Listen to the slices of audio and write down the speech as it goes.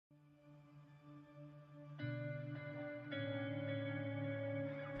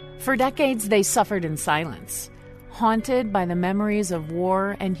For decades, they suffered in silence, haunted by the memories of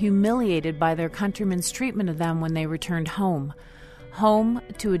war and humiliated by their countrymen's treatment of them when they returned home. Home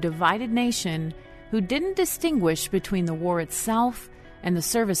to a divided nation who didn't distinguish between the war itself and the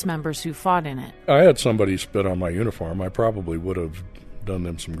service members who fought in it. I had somebody spit on my uniform. I probably would have done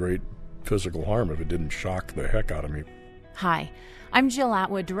them some great physical harm if it didn't shock the heck out of me. Hi, I'm Jill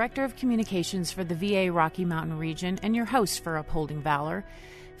Atwood, Director of Communications for the VA Rocky Mountain region and your host for Upholding Valor.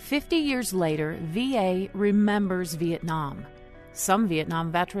 50 years later, VA remembers Vietnam. Some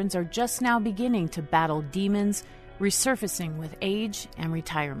Vietnam veterans are just now beginning to battle demons, resurfacing with age and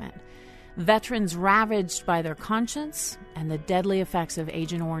retirement. Veterans ravaged by their conscience and the deadly effects of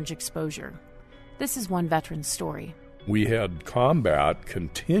Agent Orange exposure. This is one veteran's story. We had combat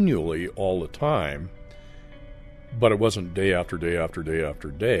continually all the time, but it wasn't day after day after day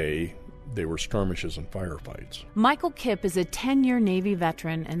after day. They were skirmishes and firefights. Michael Kipp is a 10-year Navy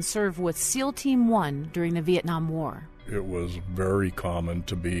veteran and served with SEAL Team 1 during the Vietnam War. It was very common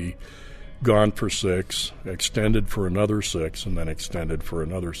to be gone for 6, extended for another 6, and then extended for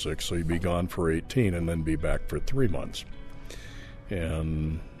another 6. So you'd be gone for 18 and then be back for 3 months.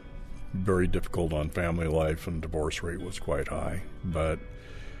 And very difficult on family life, and divorce rate was quite high. But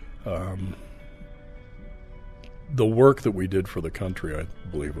the work that we did for the country, I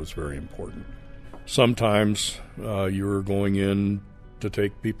believe, was very important. Sometimes you were going in to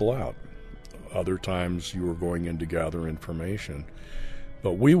take people out. Other times you were going in to gather information.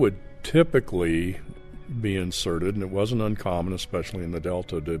 But we would typically be inserted, and it wasn't uncommon, especially in the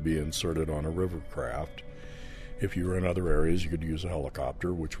Delta, to be inserted on a river craft. If you were in other areas, you could use a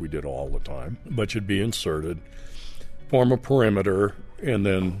helicopter, which we did all the time. But you'd be inserted, form a perimeter, and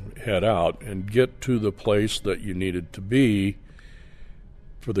then head out and get to the place that you needed to be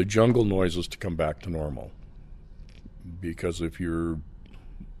for the jungle noises to come back to normal. Because if you're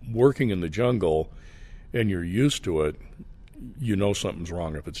working in the jungle and you're used to it, you know something's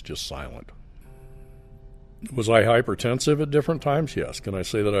wrong if it's just silent. Was I hypertensive at different times? Yes. Can I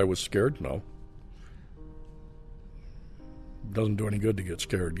say that I was scared? No. It doesn't do any good to get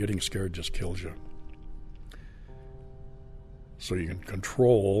scared. Getting scared just kills you. So you can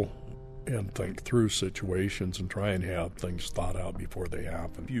control and think through situations and try and have things thought out before they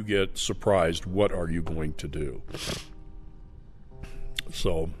happen. If you get surprised, what are you going to do?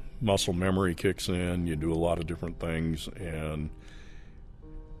 So muscle memory kicks in, you do a lot of different things, and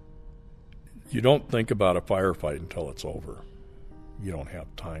you don't think about a firefight until it's over. You don't have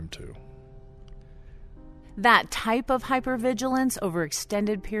time to. That type of hypervigilance over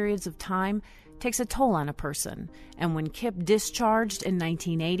extended periods of time takes a toll on a person, and when Kipp discharged in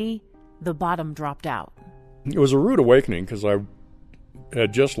 1980, the bottom dropped out. It was a rude awakening because I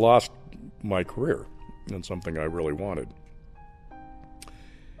had just lost my career and something I really wanted.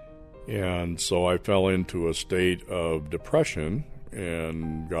 And so I fell into a state of depression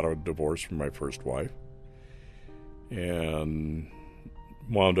and got a divorce from my first wife and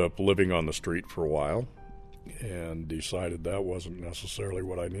wound up living on the street for a while and decided that wasn't necessarily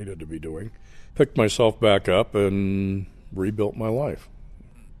what I needed to be doing. Picked myself back up and rebuilt my life.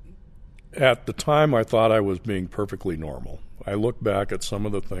 At the time, I thought I was being perfectly normal. I look back at some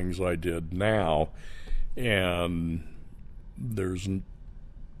of the things I did now, and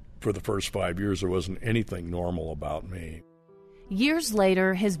for the first 5 years, there wasn't anything normal about me. Years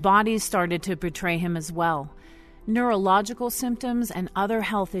later, his body started to betray him as well. Neurological symptoms and other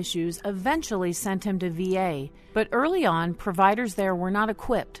health issues eventually sent him to VA, but early on, providers there were not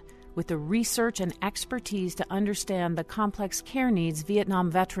equipped with the research and expertise to understand the complex care needs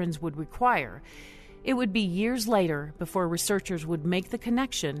Vietnam veterans would require. It would be years later before researchers would make the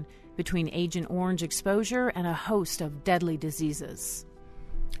connection between Agent Orange exposure and a host of deadly diseases.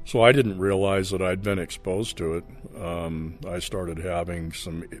 So I didn't realize that I'd been exposed to it. I started having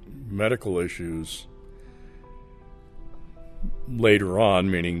some medical issues later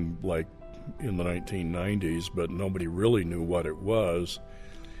on, meaning like in the 1990s, but nobody really knew what it was.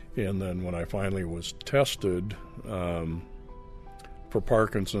 And then when I finally was tested for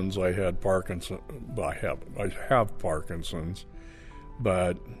Parkinson's, I had Parkinson's. I have Parkinson's,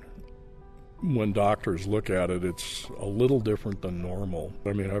 but when doctors look at it, it's a little different than normal.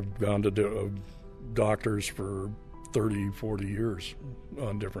 I mean, I've gone to doctors for 30, 40 years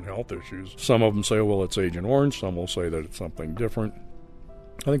on different health issues. Some of them say, well, it's Agent Orange. Some will say that it's something different.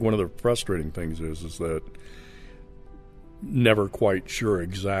 I think one of the frustrating things is that never quite sure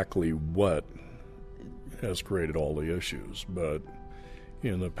exactly what has created all the issues. But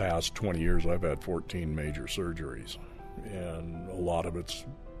in the past 20 years, I've had 14 major surgeries, and a lot of it's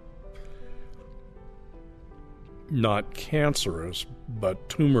not cancerous, but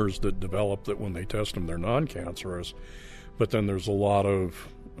tumors that develop that when they test them, they're non-cancerous. But then there's a lot of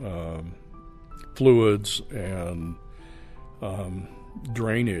fluids and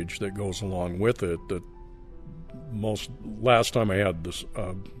drainage that goes along with it. That last time I had this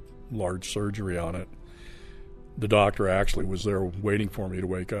large surgery on it, the doctor actually was there waiting for me to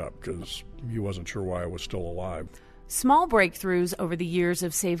wake up because he wasn't sure why I was still alive. Small breakthroughs over the years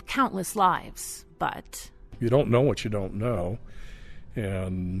have saved countless lives, but you don't know what you don't know.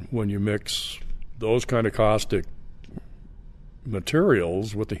 And when you mix those kind of caustic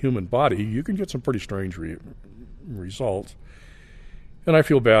materials with the human body, you can get some pretty strange results. And I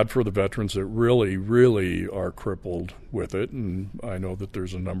feel bad for the veterans that really, really are crippled with it. And I know that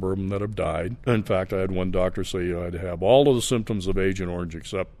there's a number of them that have died. In fact, I had one doctor say I'd have all of the symptoms of Agent Orange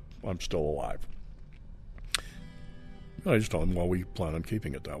except I'm still alive. I just told him, well, we plan on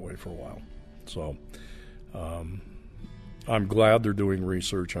keeping it that way for a while. So I'm glad they're doing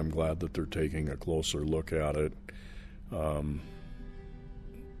research. I'm glad that they're taking a closer look at it.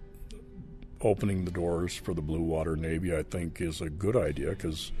 Opening the doors for the Blue Water Navy, I think, is a good idea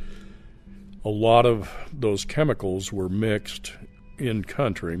because a lot of those chemicals were mixed in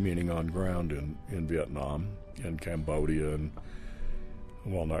country, meaning on ground in Vietnam and Cambodia, and,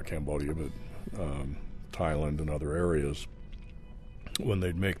 well, not Cambodia, but Thailand and other areas when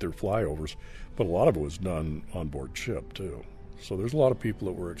they'd make their flyovers. But a lot of it was done on board ship, too. So there's a lot of people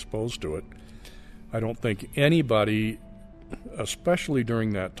that were exposed to it. I don't think anybody, especially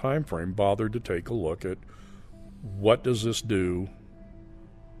during that time frame, bothered to take a look at what does this do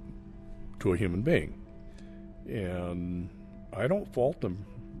to a human being. And I don't fault them.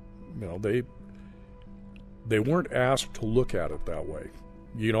 You know, they weren't asked to look at it that way.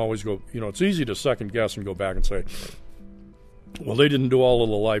 You can always go, you know, it's easy to second guess and go back and say, well, they didn't do all of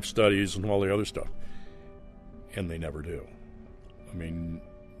the life studies and all the other stuff. And they never do. I mean,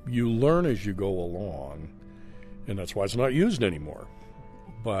 you learn as you go along, and that's why it's not used anymore.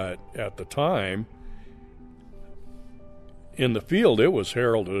 But at the time, in the field, it was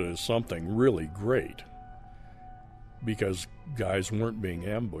heralded as something really great because guys weren't being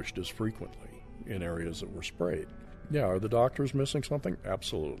ambushed as frequently in areas that were sprayed. Yeah, are the doctors missing something?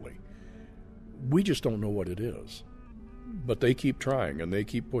 Absolutely. We just don't know what it is. But they keep trying, and they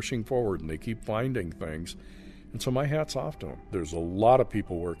keep pushing forward, and they keep finding things. And so my hat's off to them. There's a lot of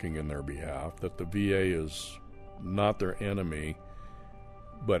people working in their behalf, that the VA is not their enemy,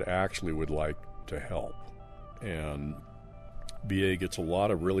 but actually would like to help. And VA gets a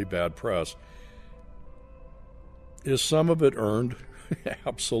lot of really bad press. Is some of it earned?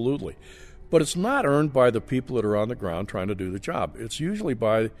 Absolutely. But it's not earned by the people that are on the ground trying to do the job. It's usually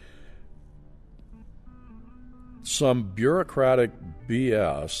by some bureaucratic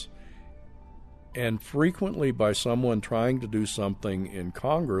BS, and frequently by someone trying to do something in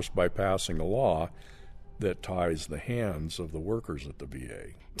Congress by passing a law that ties the hands of the workers at the VA.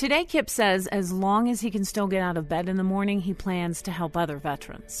 Today, Kip says as long as he can still get out of bed in the morning, he plans to help other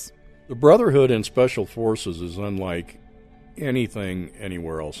veterans. The Brotherhood in Special Forces is unlike anything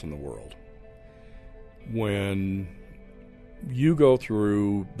anywhere else in the world. When you go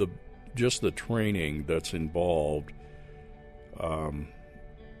through just the training that's involved,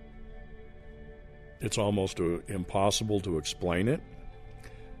 it's almost impossible to explain it,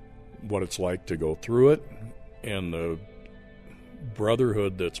 what it's like to go through it, and the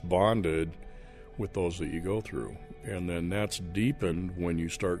brotherhood that's bonded with those that you go through. And then that's deepened when you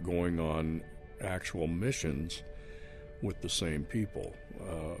start going on actual missions with the same people.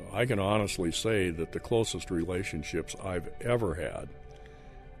 I can honestly say that the closest relationships I've ever had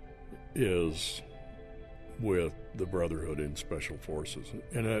is with the Brotherhood in Special Forces.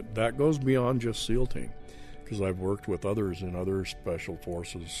 And that goes beyond just SEAL Team, because I've worked with others in other Special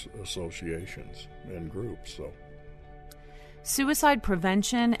Forces associations and groups. So, suicide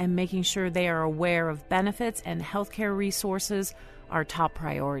prevention and making sure they are aware of benefits and healthcare resources are top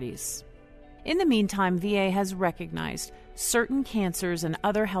priorities. In the meantime, VA has recognized certain cancers and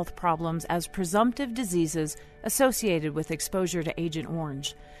other health problems as presumptive diseases associated with exposure to Agent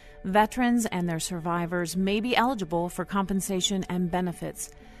Orange. Veterans and their survivors may be eligible for compensation and benefits.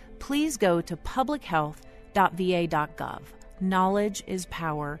 Please go to publichealth.va.gov. Knowledge is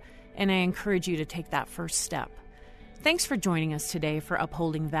power, and I encourage you to take that first step. Thanks for joining us today for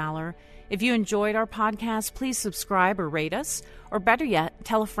Upholding Valor. If you enjoyed our podcast, please subscribe or rate us, or better yet,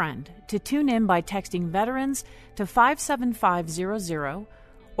 tell a friend to tune in by texting veterans to 57500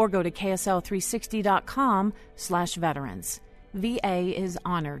 or go to ksl360.com/veterans. VA is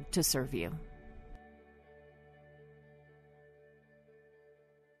honored to serve you.